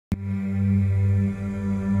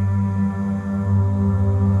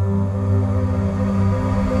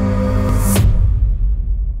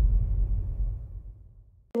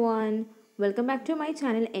Welcome back to my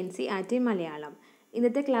channel NCERT Malayalam.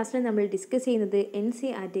 ഇന്നത്തെ ക്ലാസ്സിൽ നമ്മൾ ഡിസ്കസ് ചെയ്യുന്നത്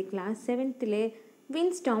NCERT class 7th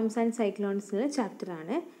wind storms and സൈക്ലോൺസിലെ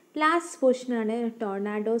ചാപ്റ്ററാണ്. ലാസ്റ്റ് പോർഷനാണ്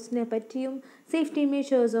ടോർണാഡോസിനെ പറ്റിയും സേഫ്റ്റി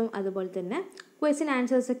മെഷേഴ്സും അതുപോലെ തന്നെ ക്വസ്റ്റ്യൻ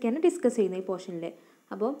ആൻസേഴ്സൊക്കെയാണ് ഡിസ്കസ് ചെയ്യുന്നത് ഈ പോർഷനിൽ.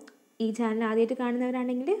 അപ്പോൾ ഈ ചാനൽ ആദ്യമായിട്ട്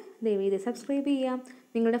കാണുന്നവരാണെങ്കിൽ ദയവേത് സബ്സ്ക്രൈബ് ചെയ്യുക,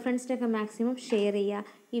 നിങ്ങളുടെ ഫ്രണ്ട്സിനൊക്കെ മാക്സിമം ഷെയർ ചെയ്യുക,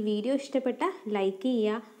 ഈ വീഡിയോ ഇഷ്ടപ്പെട്ട ലൈക്ക്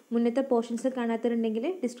ചെയ്യുക. മുന്നത്തെ പോർഷൻസ് കാണാത്തവരുണ്ടെങ്കിൽ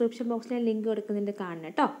ഡിസ്ക്രിപ്ഷൻ ബോക്സിൽ ലിങ്ക് കൊടുക്കുന്നുണ്ട്, കാണണം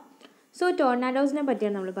കേട്ടോ. സോ ടോർണാഡോസിനെ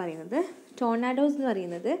പറ്റിയാണ് നമ്മൾ പറയുന്നത്. ടോർണാഡോസ് എന്ന്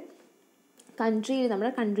പറയുന്നത് നമ്മുടെ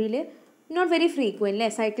കൺട്രിയിൽ നോട്ട് വെരി ഫ്രീക്വൻറ്റ് അല്ലേ.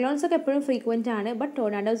 സൈക്ലോൺസ് ഒക്കെ എപ്പോഴും ഫ്രീക്വൻറ്റ് ആണ്, but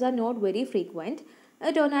ടോർണാഡോസ് are not very frequent.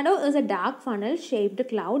 A tornado is a dark funnel-shaped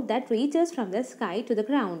cloud that reaches from the sky to the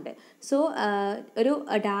ground. So, ഒരു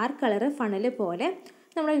ഡാർക്ക് കളർ ഫണൽ പോലെ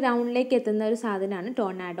നമ്മുടെ ഗ്രൗണ്ടിലേക്ക് എത്തുന്ന ഒരു സാധനമാണ്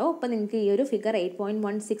ടോർണാഡോ. അപ്പോൾ നിങ്ങൾക്ക് ഈ ഒരു ഫിഗർ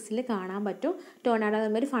 8.16 കാണാൻ പറ്റും. ടോർണാഡോ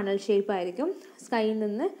എന്നൊരു ഫണൽ ഷേപ്പ് ആയിരിക്കും, സ്കൈയിൽ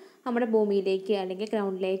നിന്ന് നമ്മുടെ ഭൂമിയിലേക്ക് അല്ലെങ്കിൽ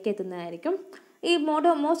ഗ്രൗണ്ടിലേക്ക് എത്തുന്നതായിരിക്കും. ഈ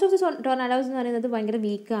മോസ്റ്റ് ഓഫ് ദി ടോർണാഡോസ് എന്ന് പറയുന്നത് ഭയങ്കര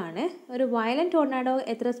വീക്കാണ്. ഒരു വയലൻറ്റ് ടോർണാഡോ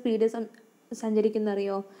എത്ര സ്പീഡ്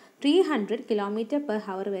സഞ്ചരിക്കുന്നറിയോ? 300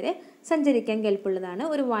 km/h വരെ സഞ്ചരിക്കാൻ കെൽപ്പുള്ളതാണ്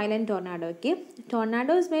ഒരു violent ടോർണാഡോയ്ക്ക്.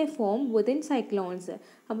 ടോർണാഡോസ് may form within cyclones.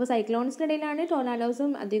 അപ്പോൾ സൈക്ലോൺസിനിടയിലാണ്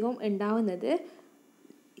ടോർണാഡോസും അധികം ഉണ്ടാവുന്നത്.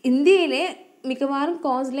 ഇന്ത്യയിലെ മിക്കവാറും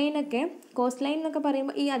കോസ്റ്റ് ലൈൻ എന്നൊക്കെ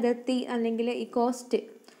പറയുമ്പോൾ ഈ അതിർത്തി അല്ലെങ്കിൽ ഈ കോസ്റ്റ്,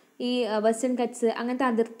 ഈ വെസ്റ്റേൺ കട്ട്സ് അങ്ങനത്തെ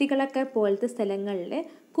അതിർത്തികളൊക്കെ പോലത്തെ സ്ഥലങ്ങളിൽ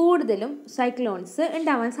കൂടുതലും സൈക്ലോൺസ്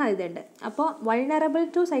ഉണ്ടാവാൻ സാധ്യതയുണ്ട്. അപ്പോൾ വൾണറബിൾ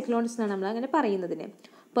ടു സൈക്ലോൺസ് എന്നാണ് നമ്മൾ അങ്ങനെ പറയുന്നതിന്.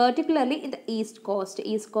 Particularly in the east coast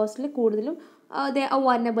കൂടുതലും they are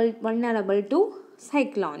vulnerable to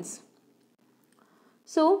cyclones.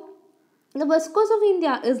 So the west coast of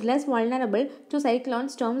India is less vulnerable to cyclone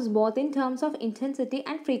storms, both in terms of intensity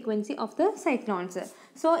and frequency of the cyclones.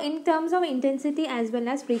 So in terms of intensity as well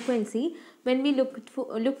as frequency, when we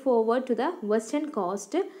look forward to the western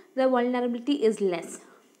coast, the vulnerability is less,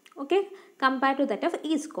 okay, compared to that of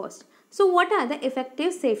east coast. So what are the effective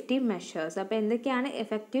safety measures? അപ്പോൾ എന്തൊക്കെയാണ്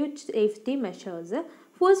effective safety measures?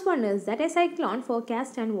 First one is that a cyclone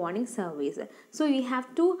forecast and warning service. So we have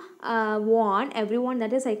to warn everyone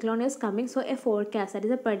that a cyclone is coming. So a forecast, that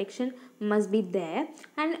is a prediction, must be there.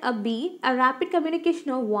 And a rapid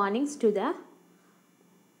communication of warnings to the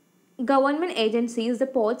government agencies,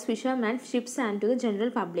 the ports, fishermen, ships and to the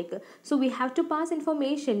general public. So we have to pass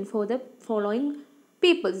information for the following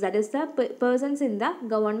peoples, that is the persons in the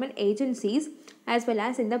government agencies as well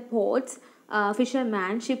as in the ports,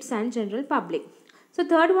 fishermen, ships and general public. So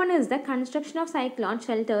third one is the construction of cyclone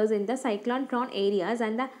shelters in the cyclone prone areas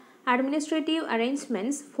and the administrative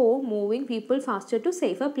arrangements for moving people faster to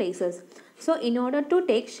safer places. So in order to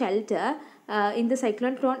take shelter in the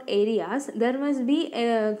cyclone prone areas, there must be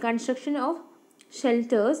a construction of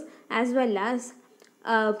shelters as well as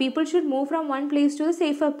people should move from one place to a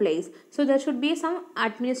safer place. So there should be some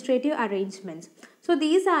administrative arrangements. So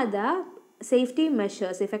these are the safety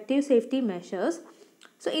measures, effective safety measures.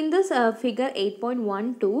 So in this figure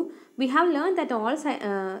 8.12, we have learned that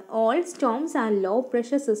all storms are low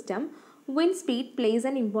pressure system. Wind speed plays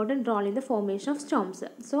an important role in the formation of storms.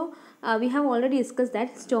 So we have already discussed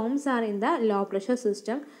that storms are in the low pressure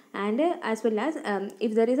system, and as well as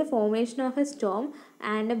if there is a formation of a storm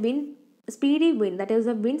and a speedy wind, that is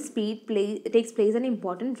the wind speed takes plays an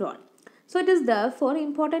important role. So it is therefore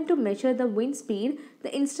important to measure the wind speed.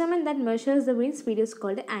 The instrument that measures the wind speed is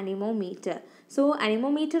called anemometer. So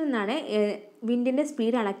anemometer എന്നാണ് വിൻഡിൻ്റെ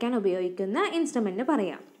speed അളക്കാൻ ഉപയോഗിക്കുന്ന instrument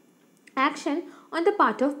പറയാം. Action on the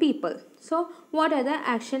part of people. So what are the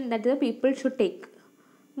action that the people should take?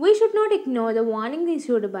 We should not ignore the warning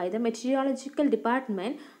issued by the meteorological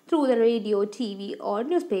department through the radio, TV or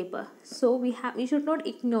newspaper. So we should not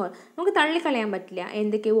ignore. നമുക്ക് തള്ളിക്കളയാൻ പറ്റില്ല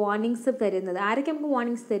എന്തൊക്കെ warnings തരുന്നത്. ആരൊക്കെ നമുക്ക്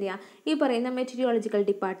warnings തരിക? ഈ പറയുന്ന മെറ്റീരിയോളജിക്കൽ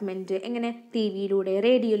ഡിപ്പാർട്ട്മെൻറ്റ്. എങ്ങനെ? ടി വിയിലൂടെ,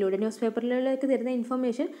 റേഡിയോയിലൂടെ, ന്യൂസ് പേപ്പറിലൂടെയൊക്കെ തരുന്ന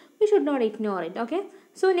information we should not ignore it. Okay.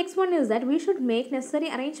 So next one is that we should make necessary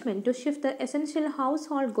arrangement to shift the essential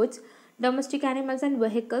household goods, domestic animals and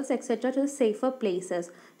vehicles etc. to safer places.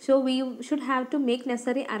 So we should have to make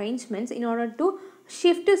necessary arrangements in order to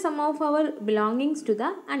shift some of our belongings to the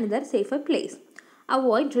another safer place.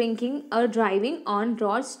 Avoid drinking or driving on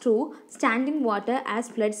roads through standing water, as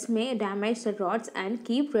floods may damage the roads, and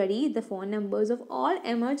keep ready the phone numbers of all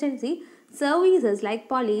emergency services like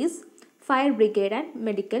police, fire brigade and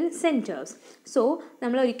medical centers. So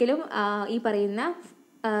നമ്മൾ ഒരിക്കലും ഈ പറയുന്ന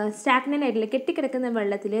stagnant ആയിട്ടുള്ള കെട്ടിക്കിടക്കുന്ന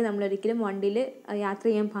വെള്ളത്തിൽ നമ്മളൊരിക്കലും വണ്ടിയിൽ യാത്ര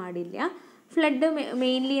ചെയ്യാൻ പാടില്ല. ഫ്ലഡ്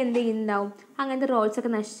മെയിൻലി എന്ത് ചെയ്യുന്നുണ്ടാവും? അങ്ങനത്തെ റോഡ്സൊക്കെ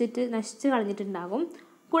നശിച്ച് കളഞ്ഞിട്ടുണ്ടാകും.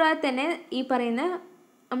 കൂടാതെ തന്നെ ഈ പറയുന്ന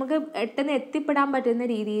നമുക്ക് പെട്ടെന്ന് എത്തിപ്പെടാൻ പറ്റുന്ന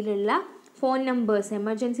രീതിയിലുള്ള ഫോൺ നമ്പേഴ്സ്,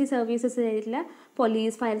 എമർജൻസി സർവീസസ് ആയിട്ടുള്ള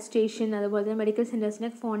പോലീസ്, ഫയർ സ്റ്റേഷൻ അതുപോലെ തന്നെ മെഡിക്കൽ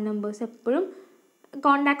സെൻറ്റേഴ്സിൻ്റെ ഫോൺ നമ്പേഴ്സ് എപ്പോഴും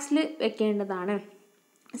കോണ്ടാക്ട്സിൽ വെക്കേണ്ടതാണ്.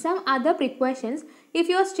 Some other precautions if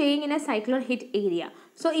you are staying in a cyclone hit area.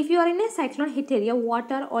 So if you are in a cyclone hit area, what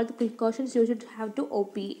are all the precautions you should have to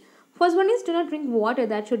OP? First one is do not drink water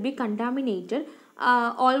that should be contaminated.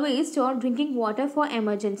 Always store drinking water for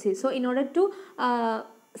emergency. So in order to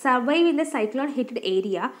survive in the cyclone hit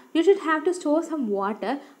area, you should have to store some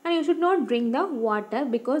water, and you should not drink the water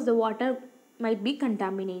because the water might be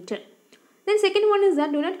contaminated. Then second one is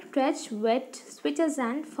that do not touch wet switches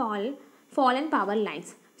and fallen power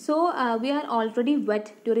lines. So we are already wet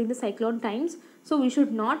during the cyclone times, so we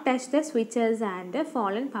should not touch the switches and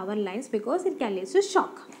fallen power lines because it can lead to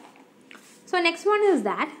shock. So next one is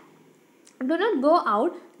that do not go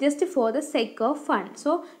out just for the sake of fun.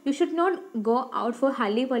 So you should not go out for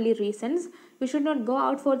hully-wally reasons. You should not go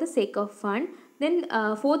out for the sake of fun. Then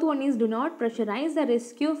fourth one is do not pressurize the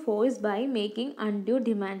rescue force by making undue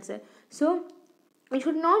demands. So we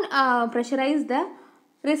should not pressurize the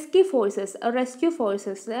rescue forces.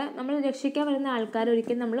 നമ്മൾ രക്ഷിക്കാൻ വരുന്ന ആൾക്കാർ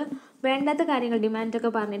ഒരിക്കലും നമ്മൾ വേണ്ടാത്ത കാര്യങ്ങൾ ഡിമാൻഡൊക്കെ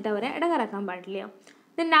പറഞ്ഞിട്ട് അവരെ ഇടങ്ങാറാക്കാൻ പാടില്ല.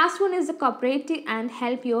 Then last one is the cooperative and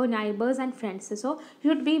help your neighbors and friends. So you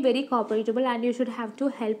should be very cooperative and you should have to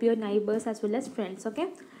help your neighbors as well as friends. Okay,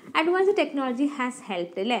 advanced technology has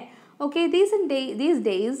helped. Okay, these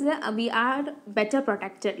days we are better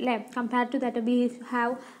protected. Compared to that, we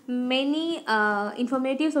have many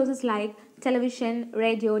informative sources like television,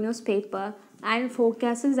 radio, newspaper, and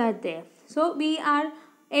forecasts are there. So we are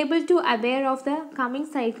able to aware of the coming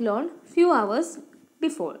cyclone few hours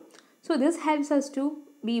before. So this helps us to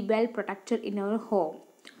be well protected in our home.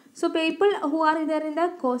 So people who are there in the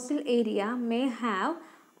coastal area may have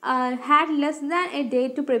had less than a day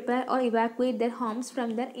to prepare or evacuate their homes from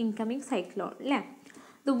the incoming cyclone.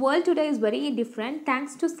 The world today is very different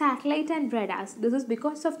thanks to satellite and radars. This is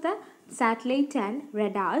because of the satellite and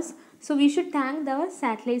radars. So we should thank the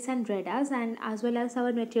satellites and radars, and as well as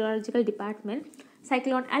our meteorological department.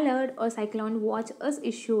 Cyclone alert or cyclone watch is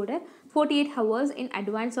issued 48 hours in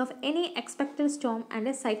advance of any expected storm, and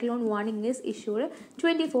a cyclone warning is issued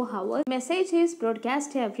 24 hours. Message is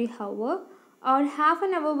broadcast every hour or half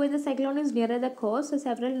an hour when the cyclone is nearer the coast. So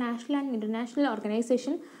several national and international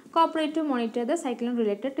organizations cooperate to monitor the cyclone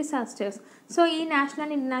related disasters. So ഈ national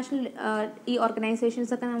and international ഈ organizations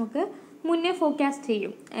ഒക്കെ നമുക്ക് മുന്നേ forecast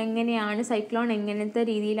ചെയ്യും എങ്ങനെയാണ് cyclone എങ്ങനത്തെ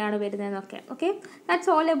രീതിയിലാണ് വരുന്നതെന്നൊക്കെ. Okay,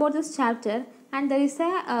 that's all about this chapter. And there is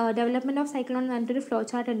a development of cyclone under a flow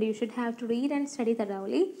chart, and you should have to read and study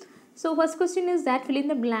thoroughly. So first question is that fill in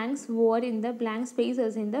the blanks word in the blank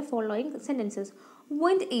spaces in the following sentences.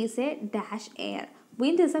 Wind is a dash air.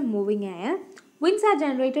 Wind is a moving air. Winds are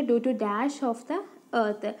generated due to dash of the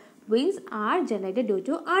earth. Winds are generated due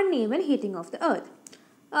to uneven heating of the earth.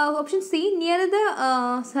 Option C, near the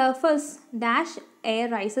surface dash air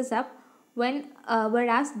rises up when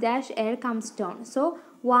whereas dash air comes down. So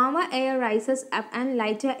warmer air rises up and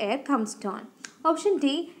lighter air comes down. Option D,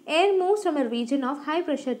 air moves from a region of high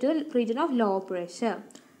pressure to a region of low pressure.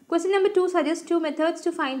 Question number 2 suggests 2 methods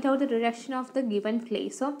to find out the direction of the given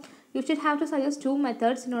place. So you should have to suggest 2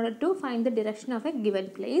 methods in order to find the direction of a given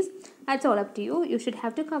place. That's all up to you. You should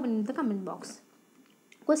have to comment in the comment box.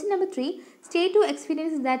 Question number 3, state 2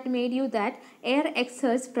 experiences that made you that air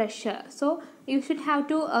exerts pressure. So you should have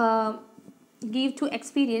to give 2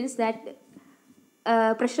 experience that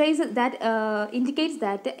pressurize that indicates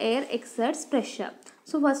that the air exerts pressure.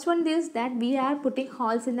 So first one is that we are putting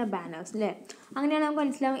holes in the banners. അങ്ങനെയാണ് നമുക്ക്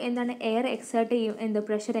മനസ്സിലാവും എന്താണ് air exert ചെയ്യും, എന്ത്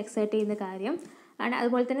pressure exert ചെയ്യുന്ന കാര്യം. And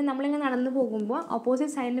അതുപോലെ തന്നെ നമ്മളിങ്ങനെ നടന്നു പോകുമ്പോൾ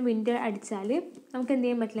ഓപ്പോസിറ്റ് സൈഡിൽ വിൻഡ് അടിച്ചാൽ നമുക്ക് എന്ത്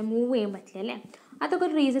ചെയ്യാൻ പറ്റില്ല, മൂവ് ചെയ്യാൻ പറ്റില്ല അല്ലേ. അതൊക്കെ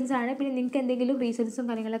ഒരു റീസൺസ് ആണ്. പിന്നെ നിങ്ങൾക്ക് എന്തെങ്കിലും റീസൺസും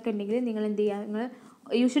കാര്യങ്ങളൊക്കെ ഉണ്ടെങ്കിൽ നിങ്ങൾ എന്ത് ചെയ്യുക,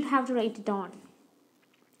 you should have to write it on.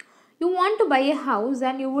 You want to buy a house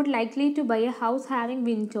and you would likely to buy a house having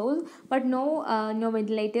windows but no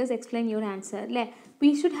ventilators. Explain your answer. We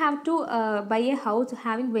should have to buy a house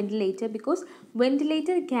having ventilator because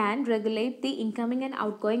ventilator can regulate the incoming and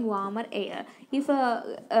outgoing warmer air. If a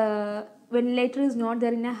ventilator is not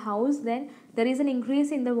there in a house, then there is an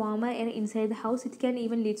increase in the warmer air inside the house. It can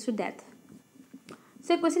even lead to death.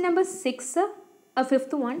 So question number 6, a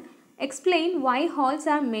fifth one. Explain why holes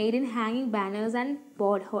are made in hanging banners and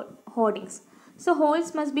board hoardings. So holes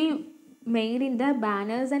must be made in the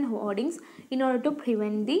banners and hoardings in order to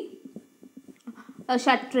prevent the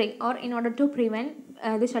shuttering, or in order to prevent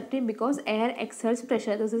the shuttering because air exerts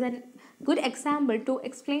pressure. This is a good example to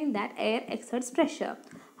explain that air exerts pressure.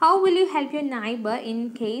 How will you help your neighbor in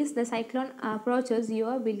case the cyclone approaches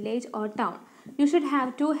your village or town? You should have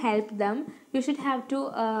to help them. You should have to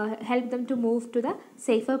help them to move to the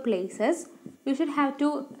safer places. You should have to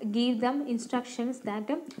give them instructions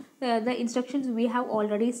that the instructions we have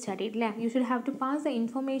already studied. You should have to pass the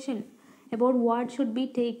information about what should be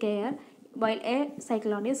take care while a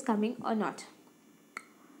cyclone is coming or not.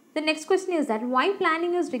 The next question is that why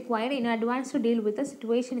planning is required in advance to deal with the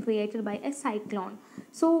situation created by a cyclone.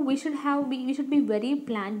 So we should be very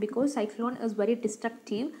planned because cyclone is very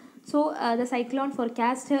destructive. So the cyclone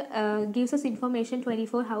forecast gives us information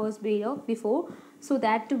 24 hours before, so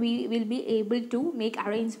that we will be able to make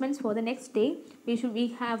arrangements for the next day. We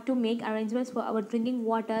have to make arrangements for our drinking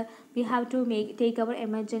water. We have to take our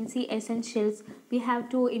emergency essentials. We have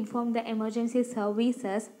to inform the emergency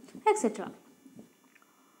services, etc.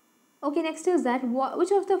 Okay, next is that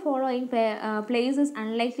which of the following place is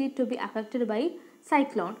unlikely to be affected by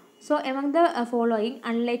cyclone? So among the following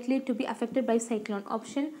unlikely to be affected by cyclone,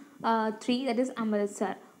 option 3, that is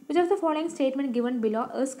Amritsar. Which of the following statement given below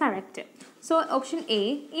is correct? So option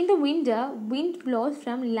A, in the winter, wind blows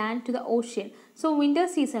from land to the ocean. So winter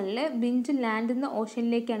season wind land in the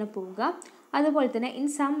ocean ലേക്കാണ് പോവുക. അതുപോലെ തന്നെ in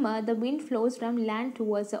summer, the wind flows from land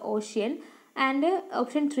towards the ocean. And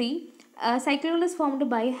option 3, a cyclone is formed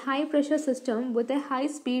by a high pressure system with a high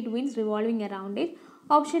speed winds revolving around it.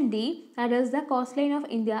 Option D, that is the coastline of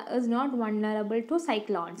India is not vulnerable to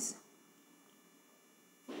cyclones.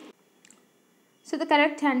 So the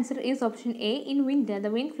correct answer is option A. In winter,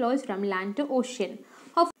 the wind flows from land to ocean.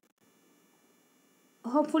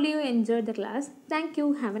 Hopefully you enjoyed the class. Thank you.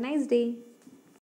 Have a nice day.